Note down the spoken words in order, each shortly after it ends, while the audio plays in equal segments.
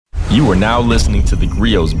You are now listening to the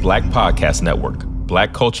Grio's Black Podcast Network,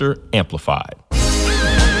 Black Culture Amplified.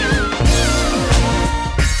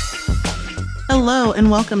 Hello and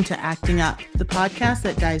welcome to Acting Up, the podcast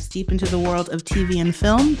that dives deep into the world of TV and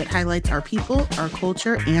film that highlights our people, our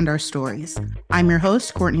culture, and our stories. I'm your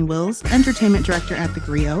host, Courtney Wills, Entertainment Director at the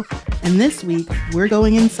Grio, and this week we're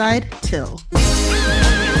going inside Till.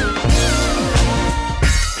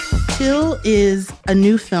 Till is a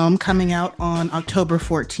new film coming out on October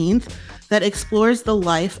 14th that explores the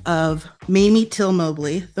life of Mamie Till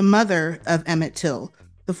Mobley, the mother of Emmett Till,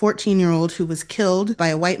 the 14-year-old who was killed by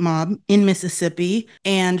a white mob in Mississippi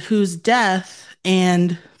and whose death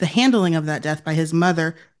and the handling of that death by his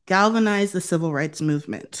mother galvanized the civil rights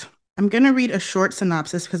movement. I'm going to read a short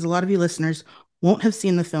synopsis because a lot of you listeners won't have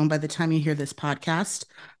seen the film by the time you hear this podcast.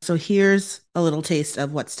 So here's a little taste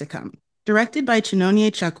of what's to come. Directed by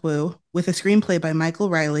Chinonye Chukwu, with a screenplay by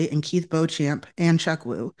Michael Riley and Keith Beauchamp and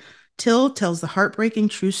Chukwu, Till tells the heartbreaking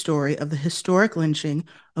true story of the historic lynching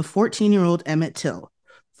of 14-year-old Emmett Till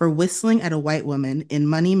for whistling at a white woman in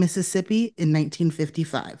Money, Mississippi in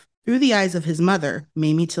 1955, through the eyes of his mother,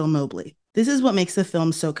 Mamie Till Mobley. This is what makes the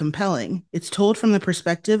film so compelling. It's told from the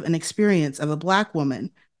perspective and experience of a Black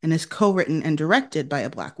woman and is co-written and directed by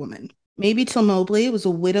a Black woman. Mamie Till Mobley was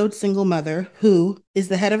a widowed single mother who is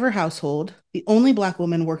the head of her household, the only Black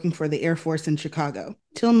woman working for the Air Force in Chicago.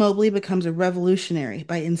 Till Mobley becomes a revolutionary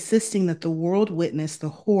by insisting that the world witness the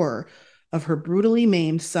horror of her brutally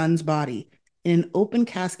maimed son's body in an open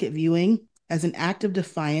casket viewing as an act of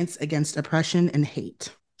defiance against oppression and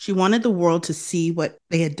hate. She wanted the world to see what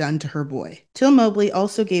they had done to her boy. Till Mobley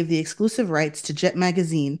also gave the exclusive rights to Jet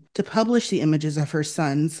Magazine to publish the images of her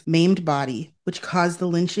son's maimed body, which caused the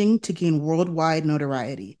lynching to gain worldwide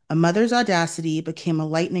notoriety. A mother's audacity became a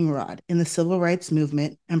lightning rod in the civil rights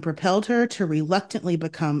movement and propelled her to reluctantly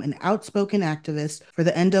become an outspoken activist for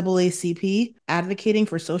the NAACP, advocating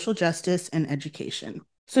for social justice and education.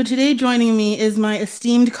 So today joining me is my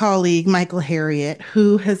esteemed colleague, Michael Harriot,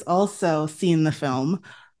 who has also seen the film.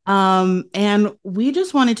 And we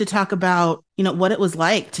just wanted to talk about, what it was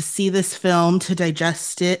like to see this film, to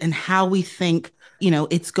digest it, and how we think,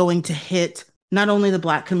 it's going to hit not only the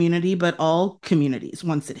Black community, but all communities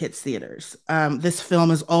once it hits theaters. This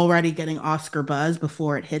film is already getting Oscar buzz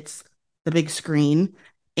before it hits the big screen.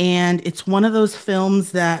 And it's one of those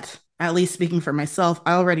films that, at least speaking for myself,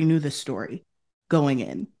 I already knew this story going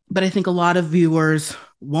in. But I think a lot of viewers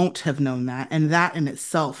won't have known that. And that in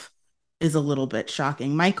itself is a little bit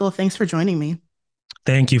shocking. Michael, thanks for joining me.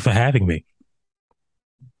 Thank you for having me.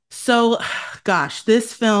 So, gosh,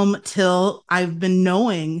 this film, Till, I've been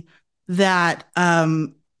knowing that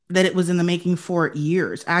that it was in the making for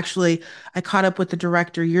years. Actually, I caught up with the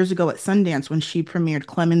director years ago at Sundance when she premiered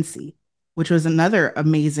Clemency, which was another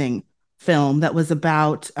amazing film that was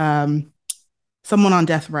about someone on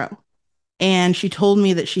death row. And she told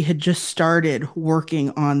me that she had just started working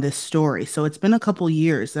on this story. So it's been a couple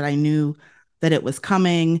years that I knew that it was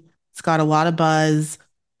coming. It's got a lot of buzz,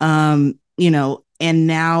 and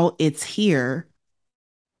now it's here.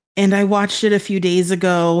 And I watched it a few days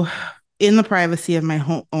ago in the privacy of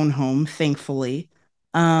my own home, thankfully.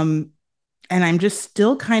 And I'm just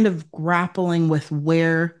still kind of grappling with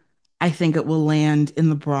where I think it will land in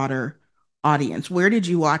the broader audience. Where did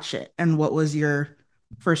you watch it? And what was your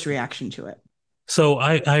first reaction to it? So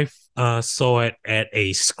I saw it at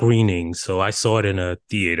a screening. So I saw it in a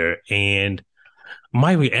theater, and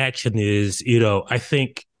my reaction is, I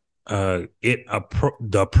think the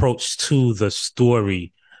approach to the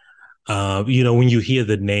story, when you hear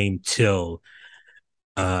the name Till,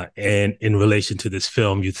 and in relation to this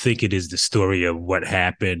film, you think it is the story of what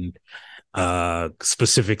happened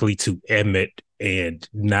specifically to Emmett and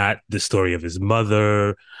not the story of his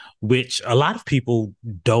mother, which a lot of people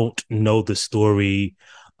don't know the story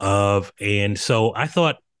of. And so I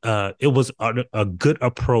thought it was a good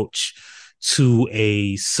approach to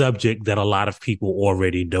a subject that a lot of people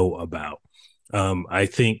already know about. I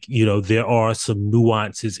think, there are some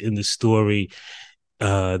nuances in the story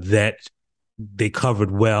that they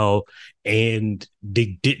covered well, and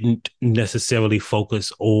they didn't necessarily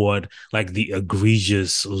focus on like the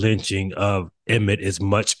egregious lynching of Emmett as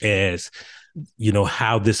much as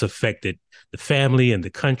how this affected the family and the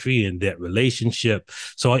country and that relationship.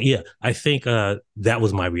 So yeah, I think that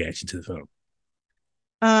was my reaction to the film.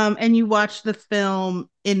 And you watched the film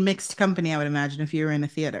in mixed company, I would imagine, if you were in a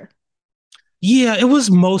theater. Yeah, it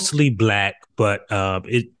was mostly Black, but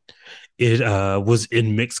it was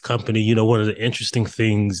in mixed company. One of the interesting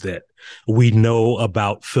things that we know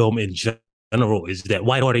about film in general is that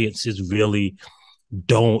white audiences really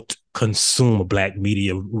don't consume Black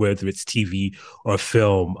media, whether it's TV or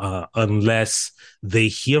film, unless they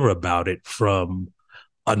hear about it from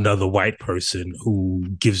another white person who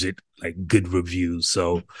gives it like good reviews.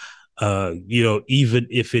 So, even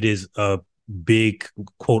if it is a big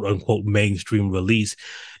quote unquote mainstream release,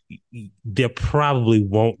 there probably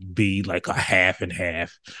won't be like a half and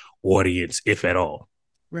half audience, if at all.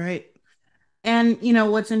 Right. And,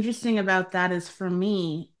 what's interesting about that is for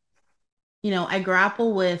me, I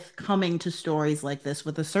grapple with coming to stories like this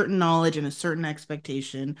with a certain knowledge and a certain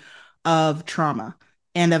expectation of trauma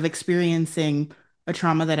and of experiencing a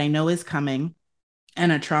trauma that I know is coming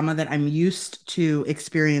and a trauma that I'm used to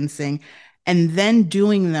experiencing, and then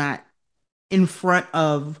doing that in front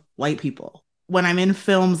of white people. When I'm in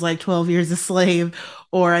films like 12 Years a Slave,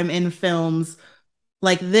 or I'm in films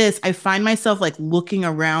like this, I find myself like looking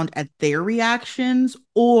around at their reactions,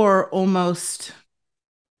 or almost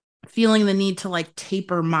feeling the need to like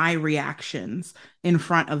taper my reactions in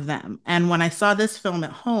front of them. And when I saw this film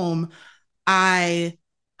at home, I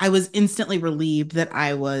I was instantly relieved that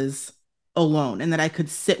I was alone and that I could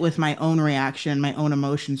sit with my own reaction, my own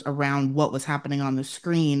emotions around what was happening on the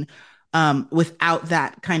screen, without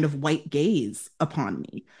that kind of white gaze upon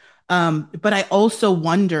me. But I also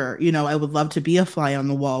wonder, I would love to be a fly on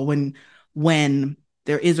the wall when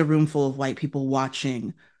there is a room full of white people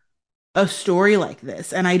watching a story like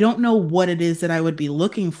this. And I don't know what it is that I would be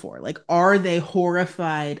looking for. Like, are they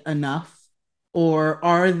horrified enough? Or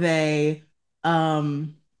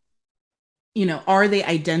um, are they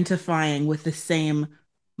identifying with the same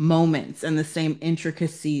moments and the same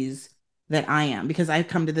intricacies that I am? Because I've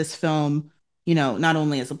come to this film, not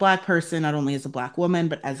only as a Black person, not only as a Black woman,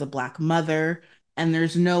 but as a Black mother. And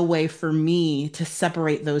there's no way for me to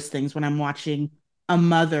separate those things when I'm watching a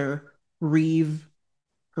mother grieve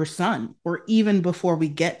her son, or even before we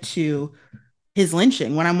get to his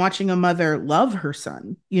lynching, when I'm watching a mother love her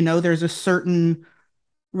son. There's a certain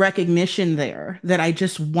recognition there that I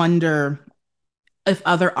just wonder if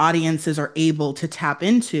other audiences are able to tap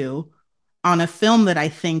into on a film that I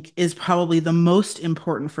think is probably the most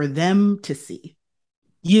important for them to see.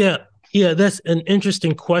 Yeah, yeah, that's an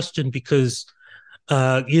interesting question because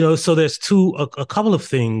so there's a couple of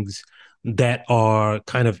things that are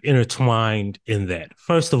kind of intertwined in that.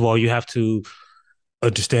 First of all, you have to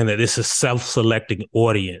understand that it's a self-selecting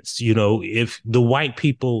audience. If the white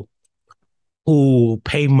people who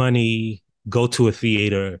pay money go to a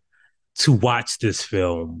theater to watch this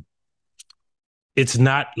film, it's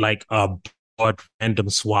not like a broad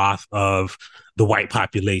random swath of the white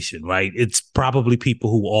population, right? It's probably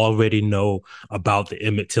people who already know about the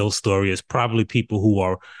Emmett Till story. It's probably people who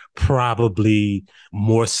are probably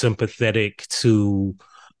more sympathetic to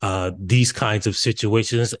these kinds of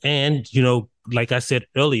situations. And, like I said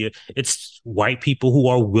earlier, it's white people who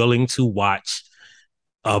are willing to watch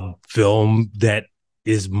a film that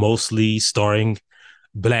is mostly starring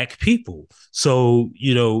Black people. So,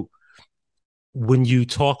 when you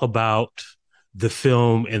talk about the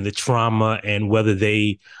film and the trauma and whether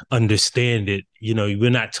they understand it, we're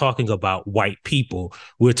not talking about white people.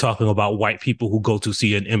 We're talking about white people who go to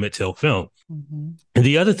see an Emmett Till film. Mm-hmm. And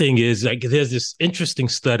the other thing is, like, there's this interesting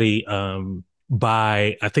study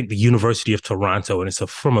by, I think, the University of Toronto, and it's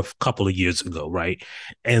from a couple of years ago, right?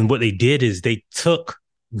 And what they did is they took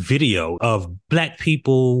video of Black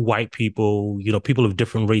people, white people, people of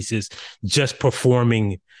different races just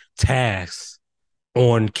performing tasks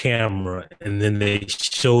on camera, and then they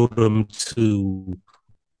showed them to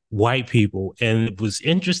white people. And it was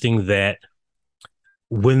interesting that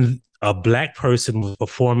when a Black person was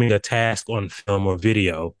performing a task on film or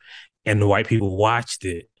video and the white people watched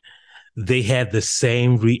it, they had the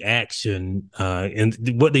same reaction. And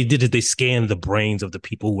what they did is they scanned the brains of the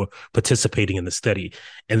people who were participating in the study,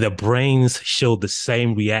 and their brains showed the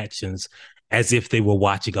same reactions as if they were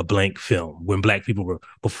watching a blank film when Black people were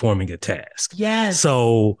performing a task. Yes.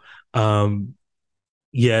 So, so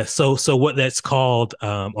what that's called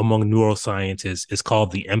among neuroscientists is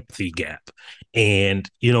called the empathy gap.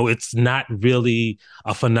 And, it's not really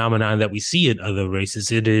a phenomenon that we see in other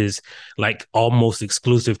races. It is like almost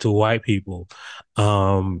exclusive to white people.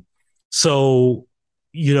 So,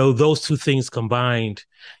 those two things combined,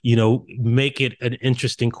 make it an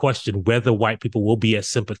interesting question whether white people will be as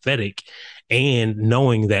sympathetic, and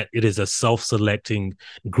knowing that it is a self-selecting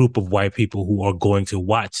group of white people who are going to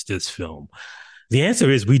watch this film. The answer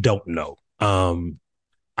is we don't know.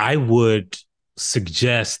 I would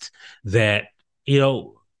suggest that,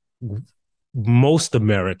 most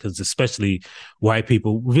Americans, especially white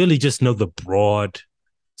people, really just know the broad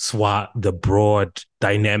swat the broad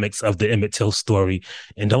dynamics of the Emmett Till story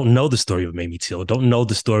and don't know the story of Mamie Till, don't know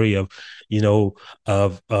the story of,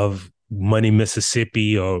 of Money,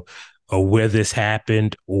 Mississippi, or where this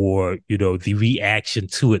happened, or, the reaction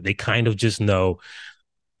to it. They kind of just know,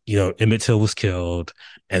 Emmett Till was killed,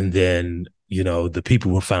 and then, the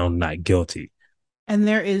people were found not guilty. And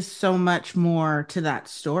there is so much more to that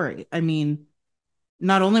story. I mean,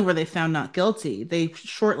 not only were they found not guilty, they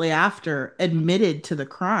shortly after admitted to the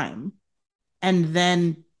crime and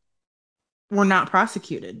then were not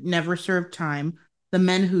prosecuted, never served time. The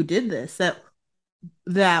men who did this,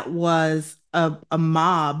 that was a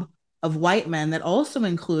mob of white men that also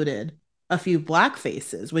included a few black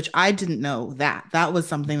faces, which I didn't know that. That was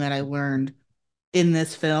something that I learned in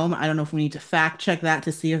this film. I don't know if we need to fact check that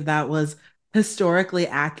to see if that was historically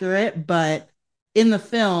accurate, but in the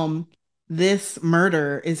film, this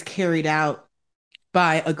murder is carried out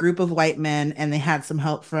by a group of white men, and they had some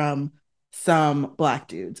help from some black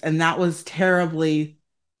dudes. And that was terribly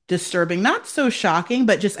disturbing, not so shocking,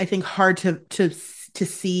 but just I think hard to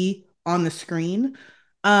see on the screen.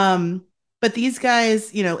 But these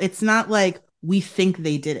guys, it's not like we think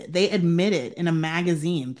they did it. They admitted in a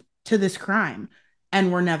magazine to this crime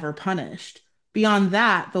and were never punished. Beyond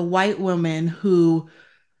that, the white woman who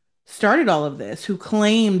started all of this, who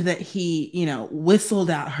claimed that he, whistled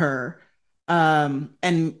at her,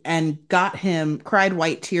 and got him, cried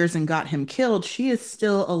white tears and got him killed, she is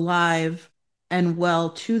still alive and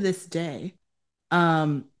well to this day.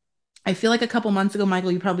 Um, I feel like a couple months ago,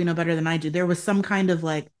 Michael, you probably know better than I do, there was some kind of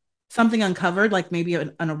like something uncovered, like maybe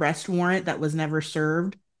an arrest warrant that was never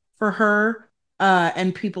served for her.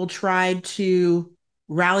 And people tried to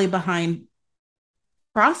rally behind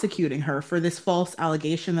prosecuting her for this false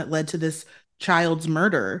allegation that led to this child's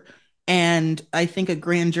murder. And I think a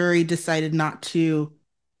grand jury decided not to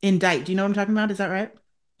indict. Do you know what I'm talking about? Is that right?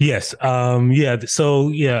 Yes. Yeah. So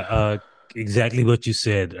yeah. Exactly what you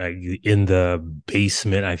said. In the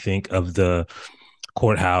basement, I think, of the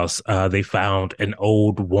courthouse, they found an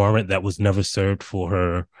old warrant that was never served for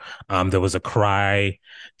her. There was a cry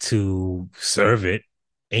to serve it,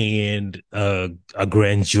 and a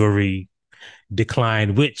grand jury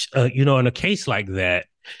declined. Which, in a case like that,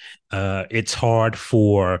 it's hard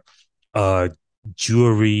for a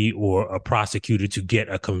jury or a prosecutor to get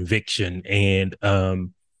a conviction, and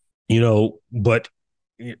but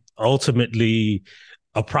ultimately,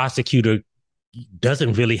 a prosecutor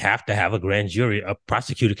doesn't really have to have a grand jury. A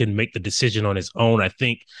prosecutor can make the decision on his own, I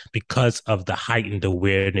think, because of the heightened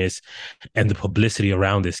awareness and the publicity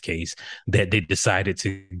around this case, that they decided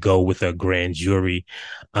to go with a grand jury.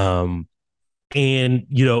 And,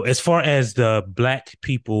 as far as the Black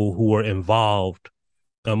people who were involved,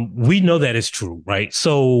 we know that is true, right?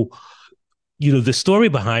 So, the story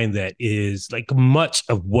behind that is like much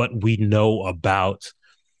of what we know about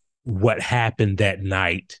what happened that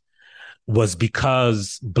night was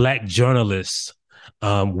because Black journalists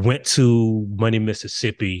went to Money,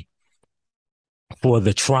 Mississippi for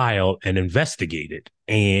the trial and investigated.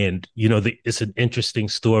 And, it's an interesting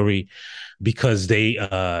story because they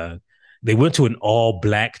went to an all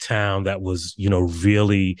Black town that was,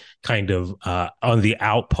 really kind of on the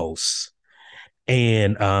outposts.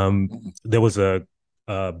 And there was a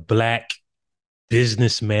Black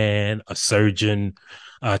businessman, a surgeon,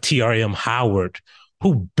 TRM Howard,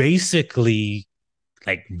 who basically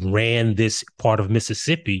like ran this part of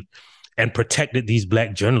Mississippi and protected these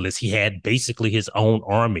Black journalists. He had basically his own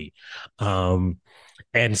army.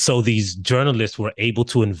 And so these journalists were able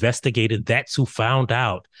to investigate, and that's who found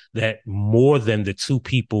out that more than the two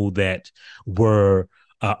people that were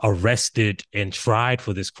arrested and tried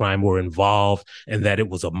for this crime were involved, and that it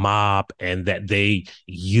was a mob, and that they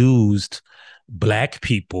used Black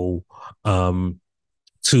people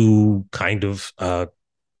to kind of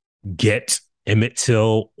get Emmett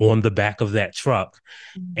Till on the back of that truck.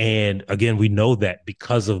 Mm-hmm. And again, we know that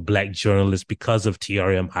because of Black journalists, because of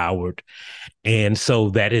TRM Howard. And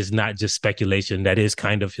so that is not just speculation, that is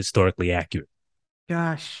kind of historically accurate.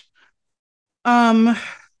 Gosh. The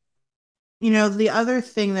other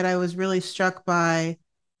thing that I was really struck by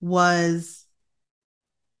was,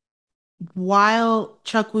 while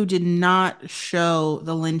Chuck Woo did not show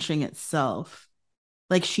the lynching itself,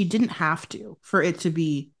 like, she didn't have to for it to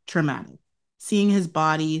be traumatic. Seeing his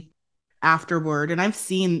body afterward, and I've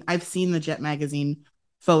seen the Jet magazine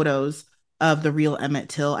photos of the real Emmett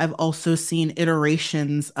Till. I've also seen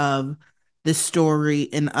iterations of this story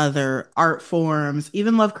in other art forms.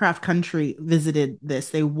 Even Lovecraft Country visited this.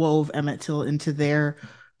 They wove Emmett Till into their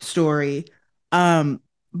story. But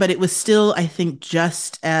it was still, I think,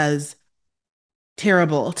 just as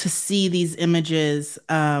terrible to see these images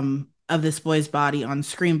of this boy's body on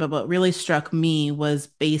screen. But what really struck me was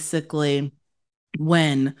basically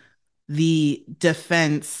when the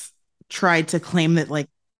defense tried to claim that, like,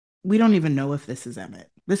 we don't even know if this is Emmett.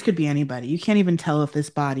 This could be anybody. You can't even tell if this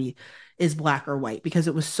body is black or white because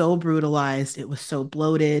it was so brutalized, it was so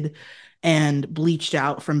bloated and bleached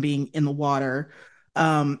out from being in the water,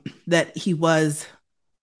 that he was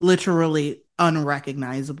literally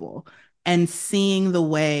unrecognizable. And seeing the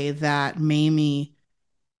way that Mamie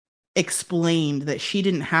explained that she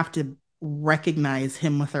didn't have to recognize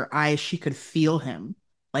him with her eyes, she could feel him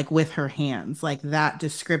like with her hands. Like that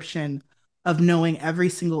description of knowing every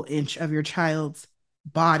single inch of your child's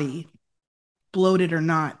body, bloated or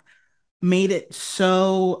not, made it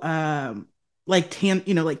so like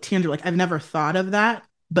tangible. Like I've never thought of that,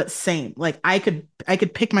 but same. Like I could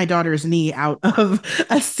pick my daughter's knee out of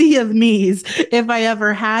a sea of knees if I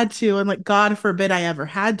ever had to, and like God forbid I ever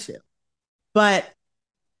had to. But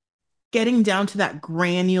getting down to that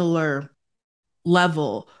granular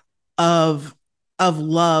level of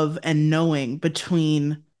love and knowing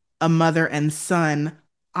between a mother and son,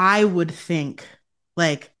 I would think,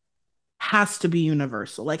 like, has to be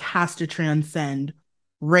universal, like has to transcend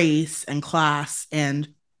race and class and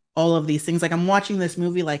all of these things. Like I'm watching this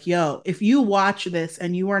movie, like, yo, if you watch this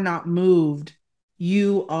and you are not moved,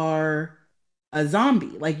 you are a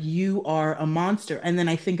zombie, like you are a monster. And then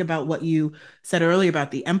I think about what you said earlier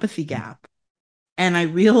about the empathy gap, and I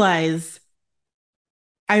realize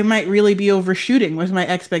I might really be overshooting with my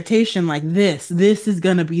expectation. Like this is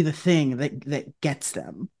gonna be the thing that gets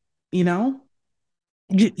them, you know?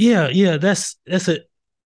 Yeah, yeah, that's a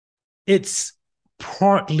it's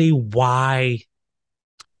partly why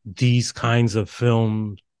these kinds of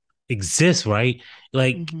films exist, right?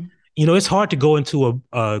 Like, Mm-hmm. it's hard to go into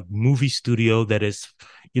a movie studio that is,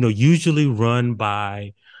 usually run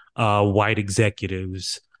by white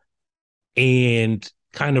executives and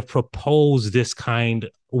kind of propose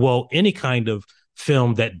any kind of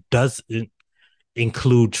film that doesn't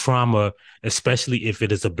include trauma, especially if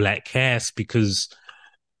it is a black cast,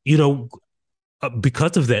 you know,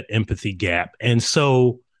 because of that empathy gap. And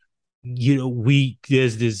so,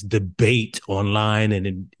 there's this debate online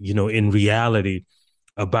and in reality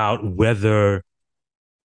about whether,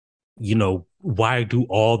 why do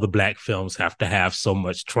all the black films have to have so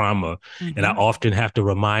much trauma? And I Mm-hmm. often have to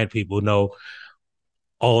remind people, no,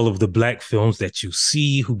 all of the black films that you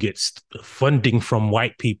see who gets funding from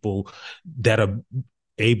white people that are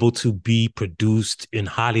able to be produced in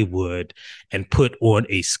Hollywood and put on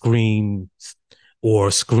a screen or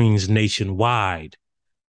screens nationwide,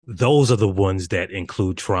 those are the ones that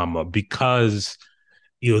include trauma because,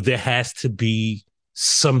 there has to be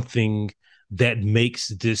something that makes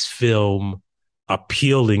this film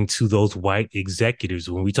appealing to those white executives.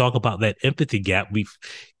 When we talk about that empathy gap, we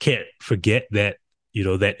can't forget that,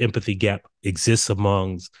 that empathy gap exists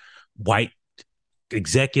amongst white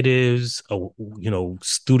executives,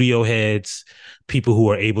 studio heads, people who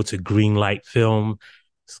are able to greenlight film.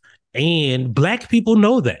 And black people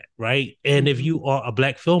know that, right? And if Mm-hmm. you are a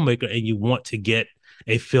black filmmaker and you want to get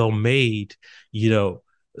a film made, you know,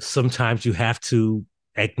 sometimes you have to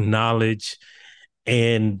acknowledge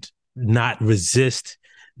and not resist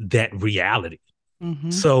that reality.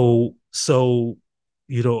 Mm-hmm. So,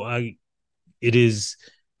 it is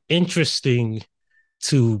interesting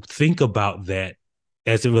to think about that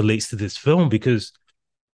as it relates to this film, because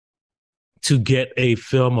to get a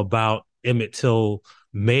film about Emmett Till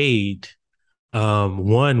made,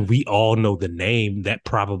 one, we all know the name, that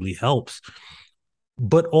probably helps,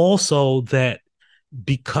 but also that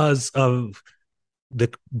because of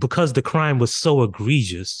because the crime was so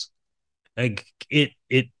egregious, like it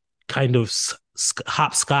kind of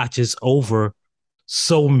hopscotches over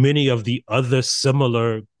so many of the other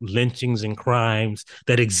similar lynchings and crimes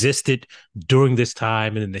that existed during this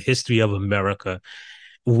time and in the history of America,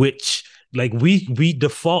 which, like, we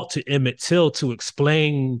default to Emmett Till to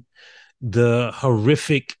explain the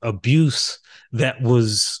horrific abuse that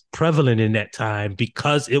was prevalent in that time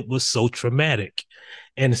because it was so traumatic.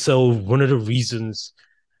 And so one of the reasons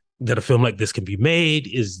that a film like this can be made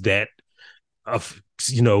is that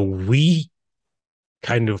we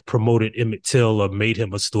kind of promoted Emmett Till or made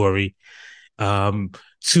him a story, um,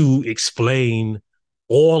 to explain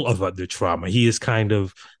all of the trauma. He is kind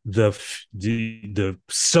of the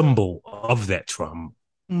symbol of that trauma.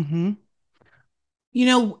 Mm-hmm.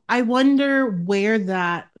 I wonder where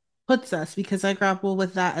that puts us because I grapple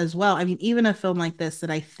with that as well. I mean, even a film like this, that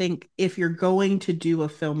I think if you're going to do a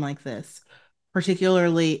film like this,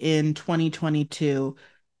 particularly in 2022,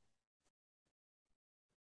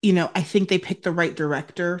 I think they picked the right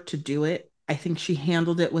director to do it. I think she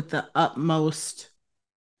handled it with the utmost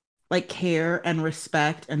like care and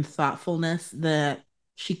respect and thoughtfulness that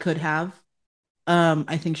she could have.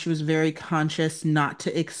 I think she was very conscious not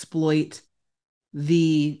to exploit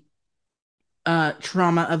the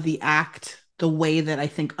trauma of the act the way that I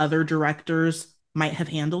think other directors might have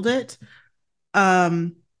handled it.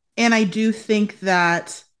 Um, and I do think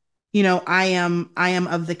that, I am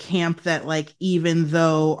of the camp that like even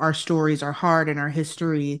though our stories are hard and our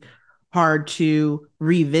history hard to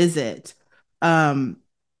revisit, um,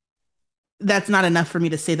 that's not enough for me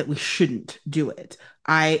to say that we shouldn't do it.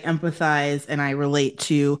 I empathize and I relate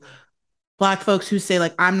to Black folks who say,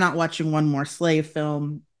 like, I'm not watching one more slave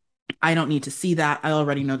film. I don't need to see that. I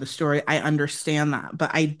already know the story. I understand that.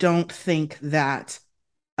 But I don't think that,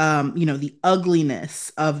 the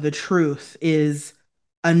ugliness of the truth is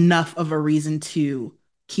enough of a reason to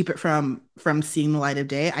keep it from seeing the light of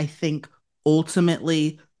day. I think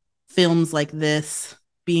ultimately films like this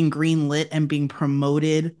being greenlit and being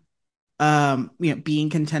promoted, being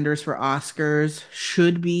contenders for Oscars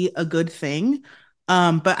should be a good thing.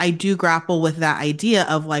 But I do grapple with that idea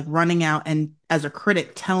of like running out and as a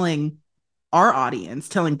critic telling our audience,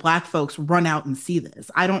 telling Black folks, run out and see this.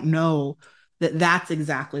 I don't know that that's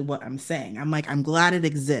exactly what I'm saying. I'm like, I'm glad it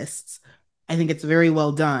exists. I think it's very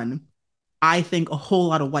well done. I think a whole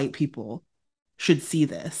lot of white people should see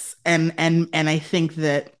this. And I think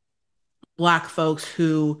that Black folks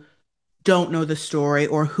who don't know the story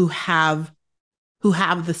or who have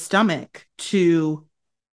the stomach to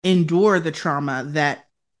endure the trauma that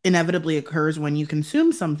inevitably occurs when you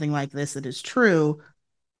consume something like this that is true,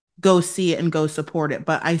 go see it and go support it.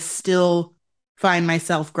 But I still find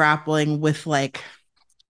myself grappling with like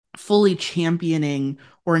fully championing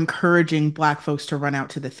or encouraging Black folks to run out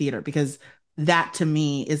to the theater because that to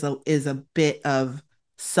me is a bit of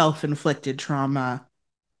self-inflicted trauma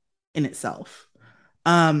in itself.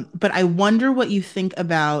 But I wonder what you think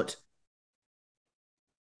about,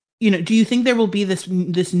 do you think there will be this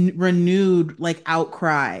renewed like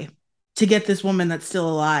outcry to get this woman that's still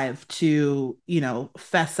alive to,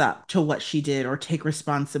 fess up to what she did or take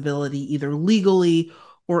responsibility either legally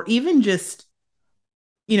or even just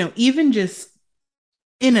in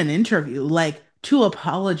an interview, like to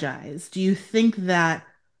apologize? Do you think that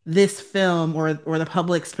this film or the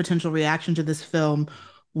public's potential reaction to this film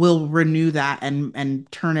will renew that and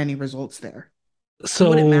turn any results there? And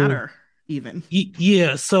would it So matter even?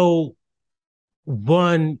 yeah, so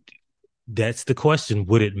one, that's the question.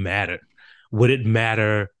 Would it matter? Would it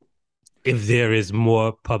matter if there is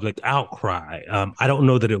more public outcry? I don't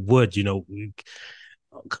know that it would.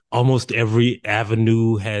 Almost every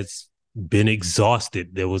avenue has been exhausted.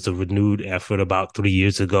 There was a renewed effort about 3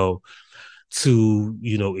 years ago to,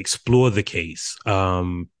 explore the case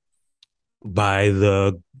by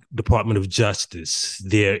the Department of Justice.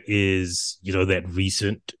 There is, that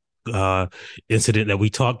recent uh, incident that we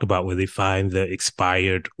talked about where they find the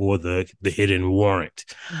expired or the hidden warrant.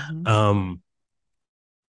 Mm-hmm.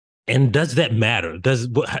 And does that matter?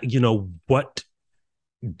 What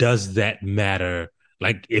does that matter?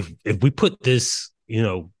 Like if we put this,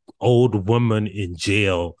 old woman in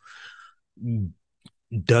jail,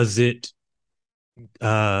 does it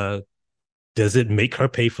uh does it make her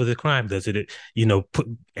pay for the crime? Does it,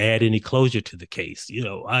 add any closure to the case?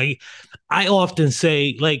 I often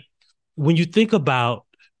say, like, when you think about,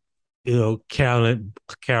 Carolyn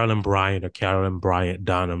Bryant or Carolyn Bryant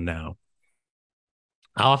Donham now,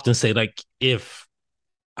 I often say, like, if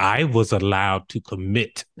I was allowed to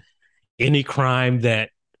commit any crime that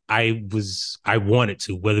I wanted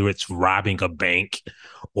to, whether it's robbing a bank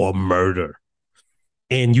or murder,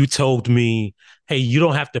 and you told me, hey, you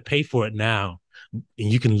don't have to pay for it now, and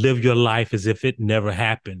you can live your life as if it never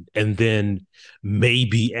happened. And then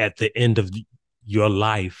maybe at the end of your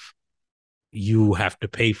life, you have to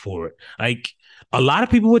pay for it. Like, a lot of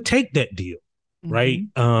people would take that deal, right?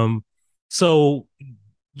 Mm-hmm. So,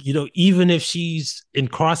 even if she's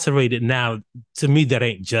incarcerated now, to me, that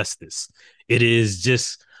ain't justice. It is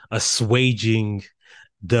just assuaging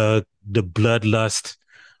the bloodlust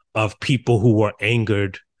of people who are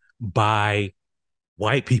angered by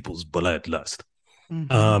white people's bloodlust.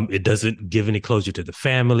 Mm-hmm. It doesn't give any closure to the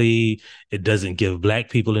family. It doesn't give Black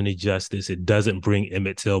people any justice. It doesn't bring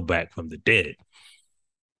Emmett Till back from the dead.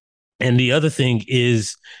 And the other thing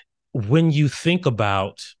is, when you think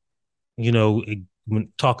about, when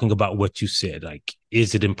talking about what you said, like,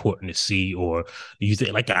 is it important to see? Or you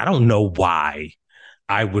think, like, I don't know why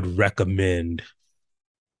I would recommend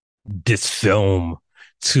this film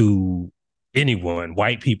to anyone,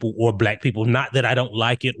 white people or black people. Not that I don't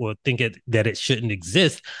like it or think that it shouldn't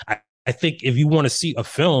exist. I think if you want to see a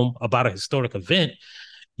film about a historic event,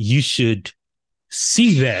 you should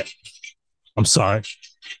see that. I'm sorry.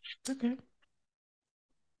 Okay.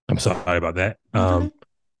 I'm sorry about that. Okay.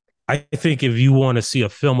 I think if you want to see a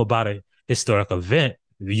film about a historic event,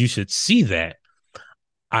 you should see that.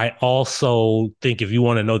 I also think if you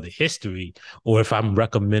want to know the history, or if I'm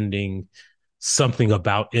recommending something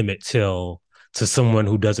about Emmett Till to someone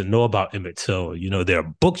who doesn't know about Emmett Till, there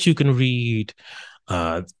are books you can read.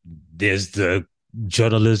 Uh, there's the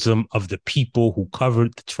journalism of the people who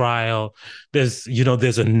covered the trial. There's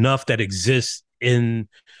enough that exists in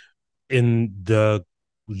the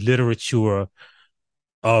literature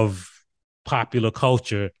of popular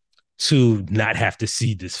culture to not have to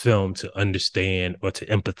see this film to understand or to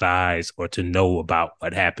empathize or to know about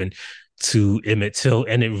what happened to Emmett Till.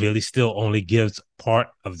 And it really still only gives part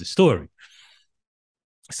of the story.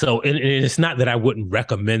 So, and it's not that I wouldn't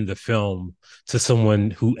recommend the film to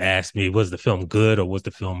someone who asked me, was the film good or was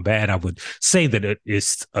the film bad? I would say that it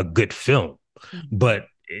is a good film, but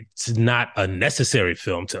it's not a necessary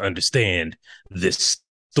film to understand this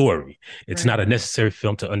story. It's not a necessary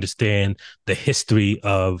film to understand the history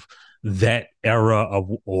of that era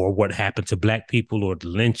or what happened to Black people or the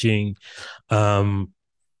lynching. To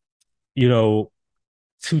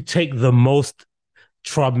take the most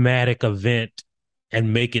traumatic event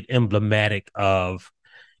and make it emblematic of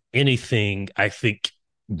anything, I think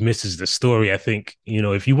misses the story. I think,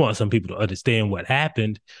 if you want some people to understand what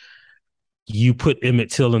happened, you put Emmett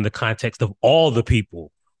Till in the context of all the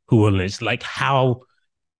people who were lynched, like how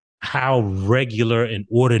regular and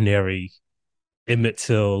ordinary Emmett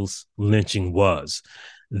Till's lynching was.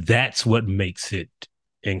 That's what makes it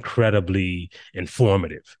incredibly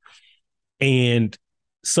informative. And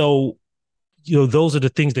so, those are the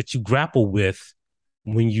things that you grapple with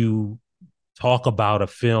when you talk about a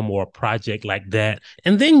film or a project like that.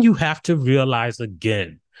 And then you have to realize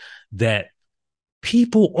again that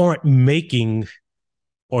people aren't making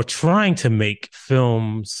or trying to make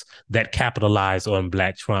films that capitalize on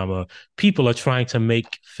Black trauma. People are trying to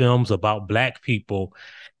make films about Black people,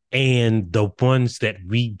 and the ones that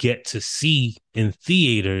we get to see in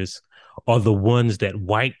theaters are the ones that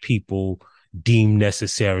white people deem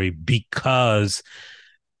necessary because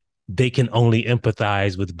they can only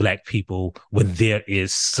empathize with Black people when there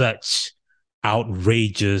is such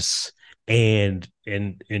outrageous and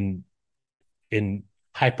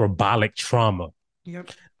hyperbolic trauma.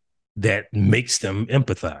 Yep. That makes them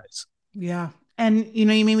empathize. Yeah. And, you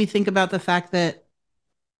made me think about the fact that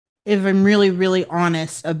if I'm really, really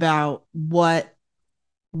honest about what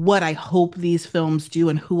I hope these films do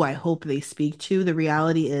and who I hope they speak to, the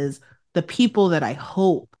reality is the people that I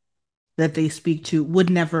hope that they speak to would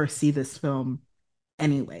never see this film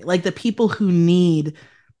anyway. Like the people who need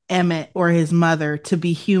Emmett or his mother to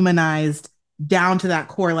be humanized down to that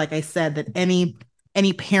core, like I said, that any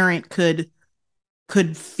parent could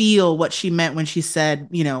feel what she meant when she said,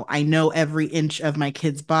 I know every inch of my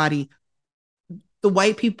kid's body. The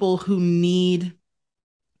white people who need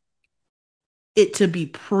it to be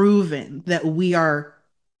proven that we are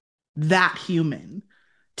that human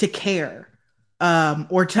to care,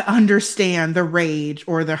 or to understand the rage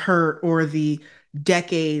or the hurt or the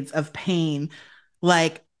decades of pain,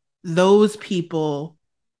 like those people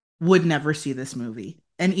would never see this movie.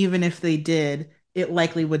 And even if they did, it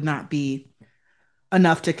likely would not be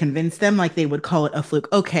enough to convince them. Like they would call it a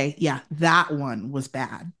fluke. Okay, yeah, that one was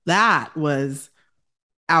bad. That was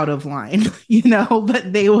out of line,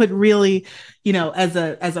 but they would really, as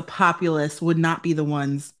a populace would not be the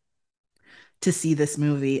ones to see this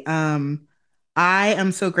movie. I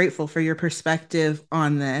am so grateful for your perspective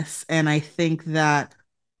on this. And I think that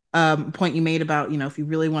point you made about, if you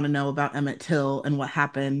really want to know about Emmett Till and what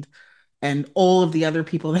happened and all of the other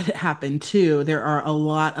people that it happened to, there are a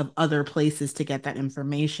lot of other places to get that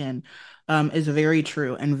information, is very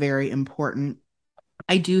true and very important.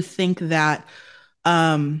 I do think that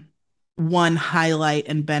one highlight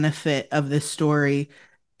and benefit of this story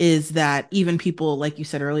is that even people, like you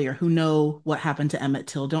said earlier, who know what happened to Emmett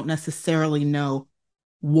Till don't necessarily know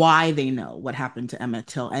why they know what happened to Emmett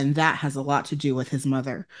Till. And that has a lot to do with his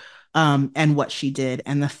mother, and what she did.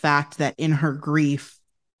 And the fact that in her grief,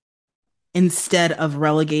 instead of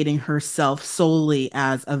relegating herself solely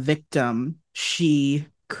as a victim, she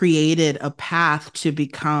created a path to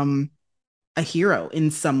become a hero in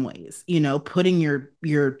some ways. Putting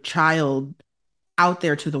your child out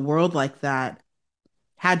there to the world like that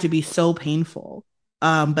had to be so painful.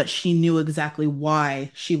 But she knew exactly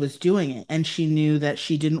why she was doing it. And she knew that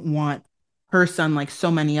she didn't want her son, like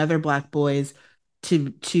so many other Black boys,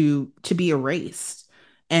 to be erased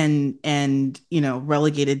and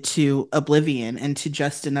relegated to oblivion and to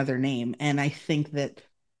just another name. And I think that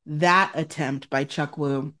that attempt by Chuck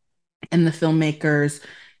Wu and the filmmakers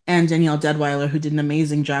and Danielle Deadwyler, who did an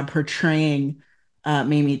amazing job portraying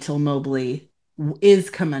Mamie Till Mobley, is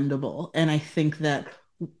commendable. And I think that,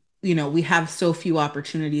 we have so few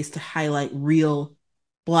opportunities to highlight real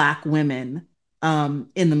Black women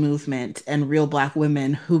in the movement and real Black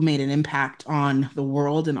women who made an impact on the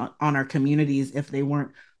world and on our communities if they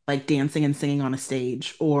weren't like dancing and singing on a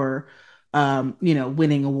stage or,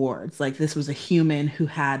 winning awards. Like this was a human who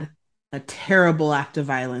had a terrible act of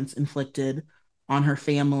violence inflicted on her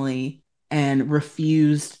family and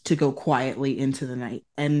refused to go quietly into the night.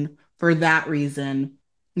 And for that reason,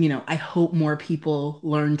 I hope more people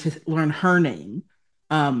learn her name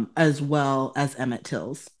as well as Emmett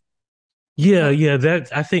Till's. Yeah.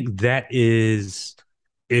 I think that is,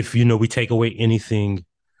 if we take away anything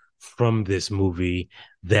from this movie,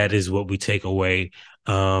 that is what we take away.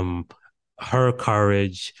 Her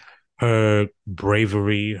courage, her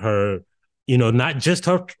bravery, her, not just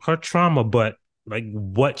her trauma, but like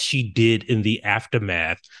what she did in the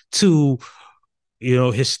aftermath to,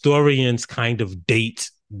 historians kind of date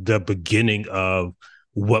the beginning of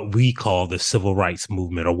what we call the civil rights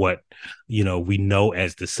movement, or what, we know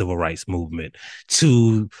as the civil rights movement,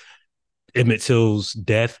 to Emmett Till's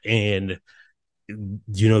death and,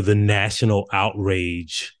 the national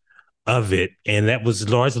outrage of it. And that was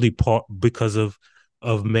largely part because of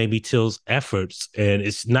Mamie Till's efforts. And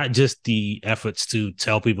it's not just the efforts to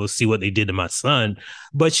tell people, see what they did to my son,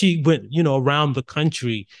 but she went, around the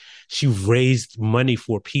country. She raised money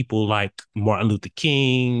for people like Martin Luther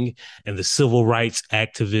King and the civil rights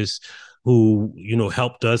activists who,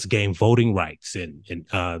 helped us gain voting rights and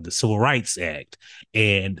the Civil Rights Act.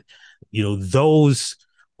 And, those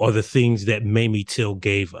are the things that Mamie Till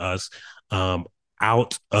gave us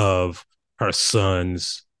out of her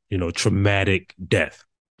son's, traumatic death.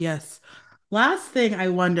 Yes. Last thing I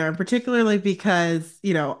wonder, particularly because,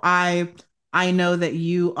 I know that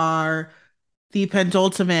you are the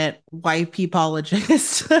penultimate white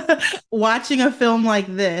peopleologist. Watching a film like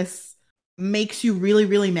this makes you really,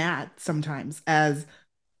 really mad sometimes as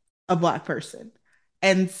a Black person.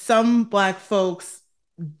 And some Black folks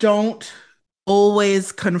don't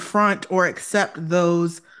always confront or accept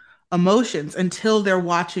those emotions until they're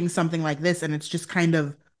watching something like this and it's just kind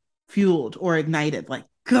of fueled or ignited. Like,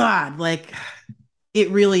 God, like it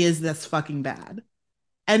really is this fucking bad.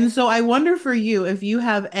 And so I wonder for you if you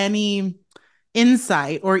have any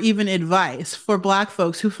insight or even advice for Black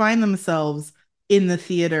folks who find themselves in the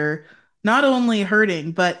theater, not only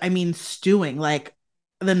hurting, but I mean, stewing, like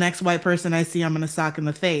the next white person I see, I'm going to sock in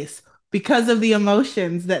the face because of the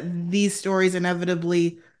emotions that these stories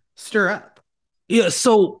inevitably stir up. Yeah.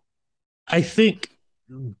 So I think,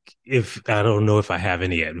 I don't know if I have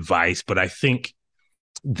any advice, but I think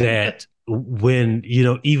that when,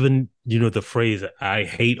 even, the phrase, I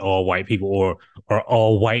hate all white people or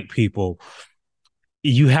all white people,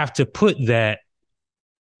 you have to put that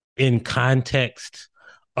in context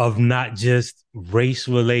of not just race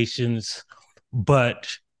relations,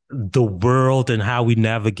 but the world and how we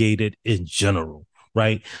navigate it in general,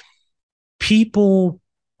 right? People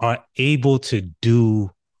are able to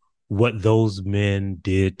do what those men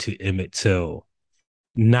did to Emmett Till,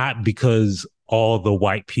 not because all the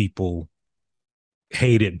white people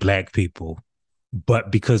hated Black people,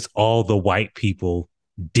 but because all the white people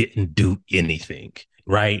didn't do anything,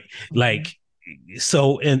 right? Like,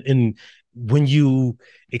 so, and when you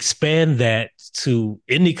expand that to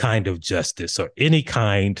any kind of justice or any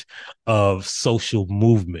kind of social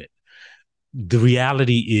movement, the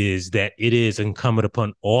reality is that it is incumbent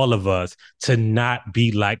upon all of us to not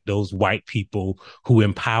be like those white people who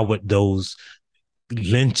empowered those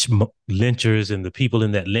lynchers and the people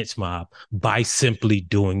in that lynch mob by simply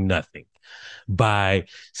doing nothing, by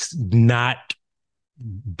not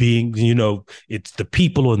being, it's the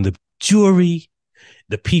people on the jury,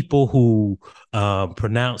 the people who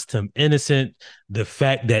pronounced him innocent, the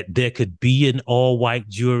fact that there could be an all-white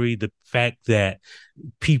jury, the fact that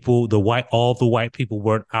all the white people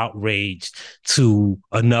weren't outraged to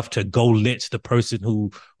enough to go lynch the person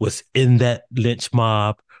who was in that lynch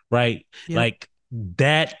mob, right? Yeah. Like,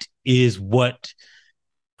 that is what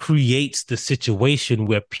creates the situation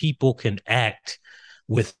where people can act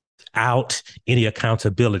without any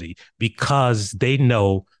accountability, because they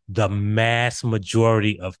know the mass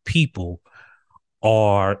majority of people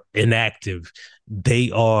are inactive.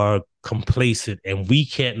 They are complacent, and we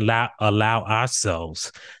can't allow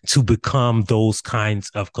ourselves to become those kinds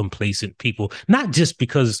of complacent people, not just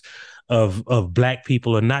because of Black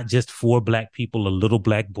people, or not just for Black people or little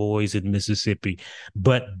Black boys in Mississippi,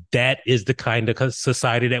 but that is the kind of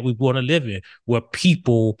society that we want to live in, where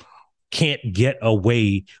people can't get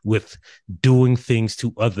away with doing things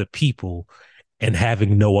to other people and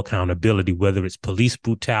having no accountability, whether it's police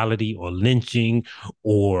brutality or lynching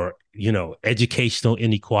or, educational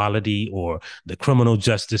inequality or the criminal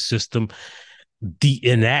justice system. The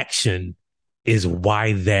inaction is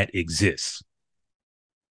why that exists.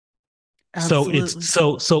 Absolutely.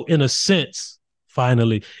 So in a sense,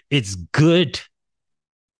 finally, it's good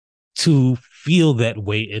to feel that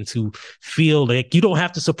way and to feel like you don't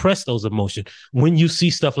have to suppress those emotions. When you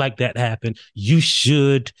see stuff like that happen, you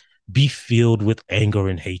should be filled with anger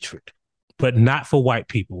and hatred, but not for white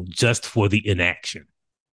people, just for the inaction.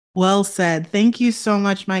 Well said. Thank you so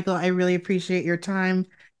much, Michael. I really appreciate your time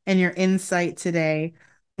and your insight today.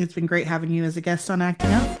 It's been great having you as a guest on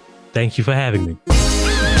Acting Up. Thank you for having me.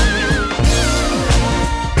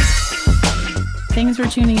 Thanks for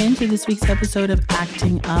tuning in to this week's episode of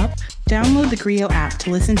Acting Up. Download the Grio app to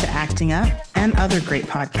listen to Acting Up and other great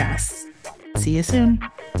podcasts. See you soon.